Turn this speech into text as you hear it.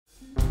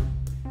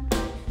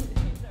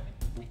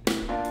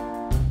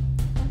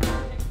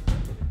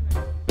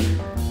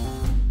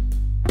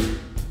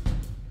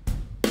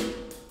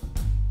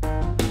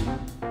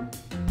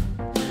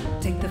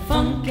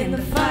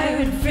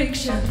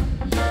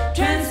conviction,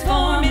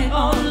 transform it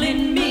all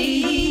in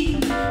me.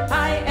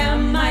 I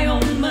am my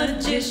own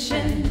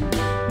magician,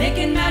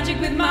 making magic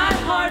with my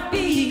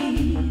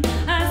heartbeat.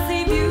 I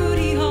see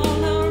beauty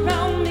all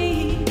around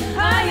me.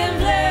 I am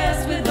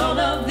blessed with all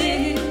of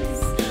this.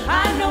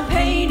 I know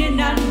pain and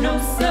I know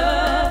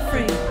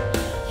suffering.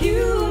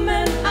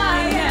 Human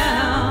I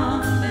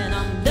am, and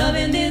I'm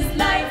loving this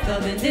life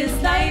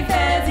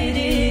as it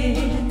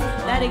is.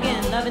 That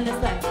again, loving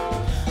this life.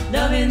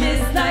 Loving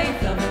this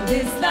life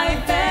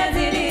as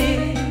it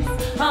is.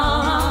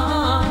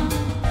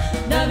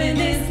 Loving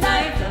this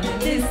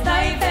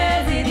life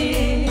as it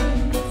is.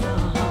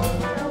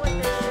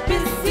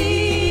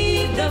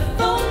 Receive the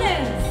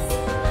fullness,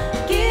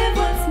 give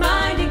what's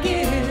mine to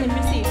give.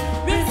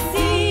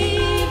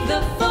 Receive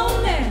the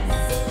fullness,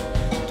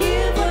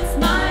 give what's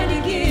mine to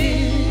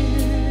give.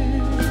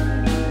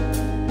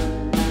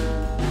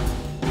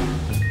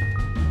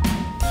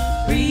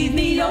 Breathe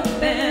me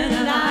open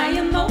and I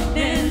am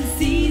open,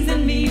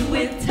 season me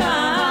with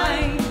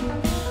time.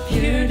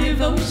 Pure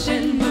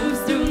devotion moves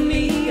through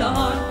me,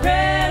 all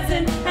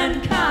present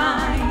and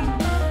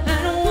kind.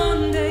 And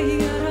one day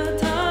at a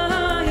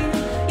time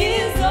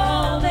is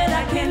all that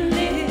I can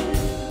live.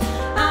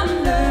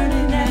 I'm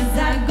learning as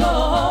I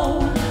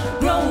go,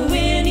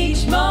 growing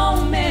each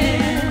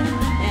moment.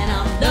 And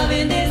I'm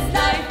loving this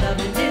life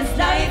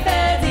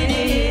as it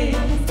is.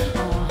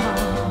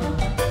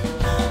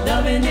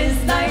 Loving this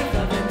life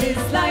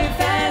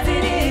as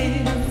it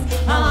is.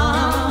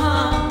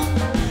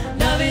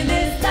 Loving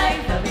this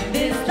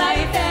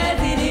life as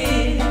it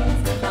is.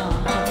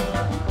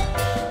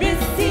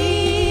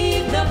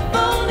 Receive the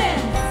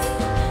fullness,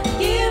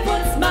 give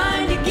what's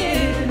mine to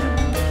give.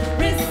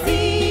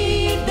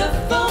 Receive the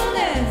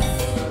fullness,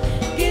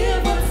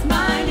 give what's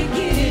mine to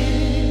give.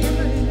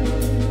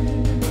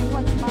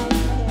 What's mine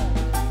to give?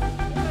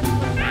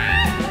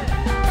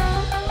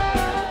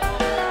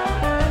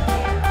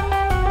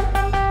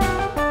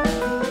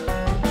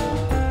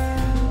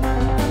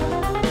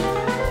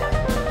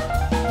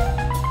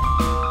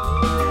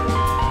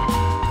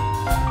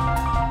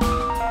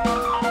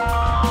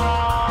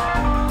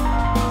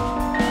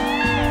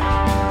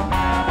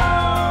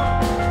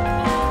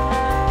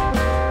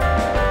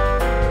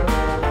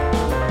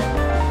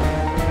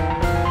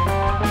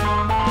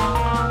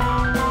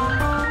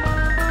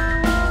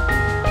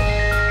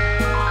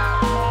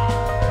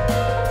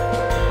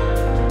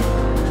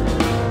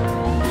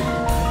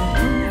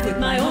 With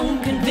my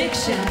own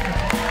conviction,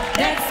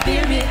 that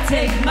spirit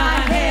take my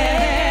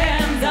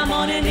hands. I'm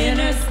on an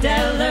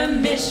interstellar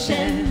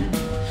mission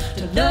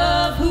to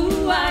love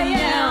who I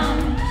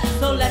am.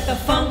 So let the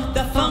funk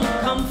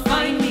come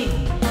find me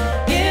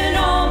in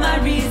all my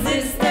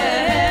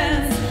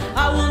resistance.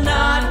 I will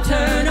not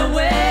turn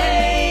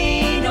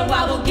away, no,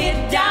 I will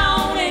get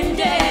down and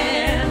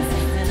dance.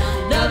 And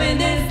I'm loving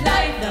this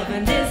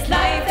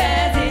life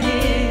as it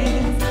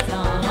is.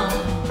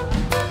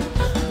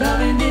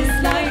 Loving this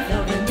life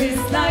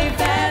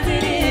as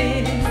it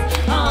is.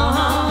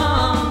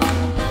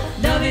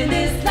 Loving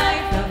this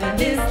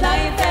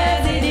life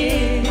as it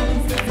is.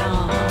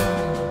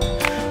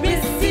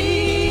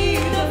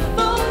 Receive the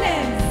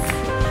fullness,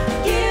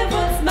 give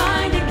what's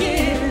mine to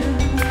give.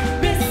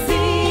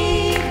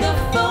 Receive the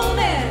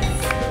fullness,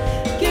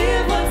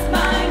 give what's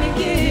mine to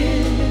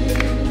give.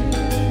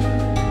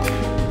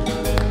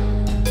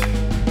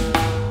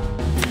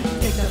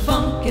 Take the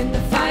funk and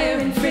the fire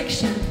and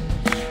friction,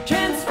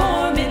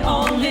 transform it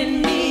all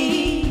in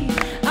me.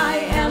 I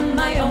am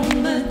my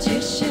own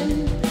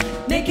magician,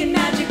 making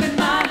magic with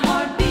my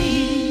heartbeat.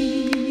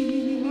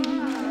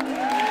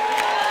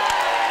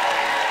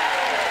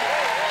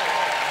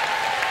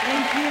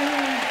 Thank you.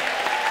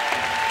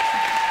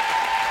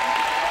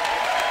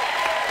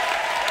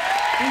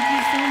 Thank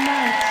you so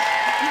much.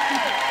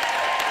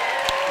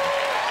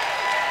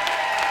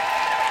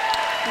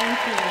 Thank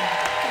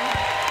you.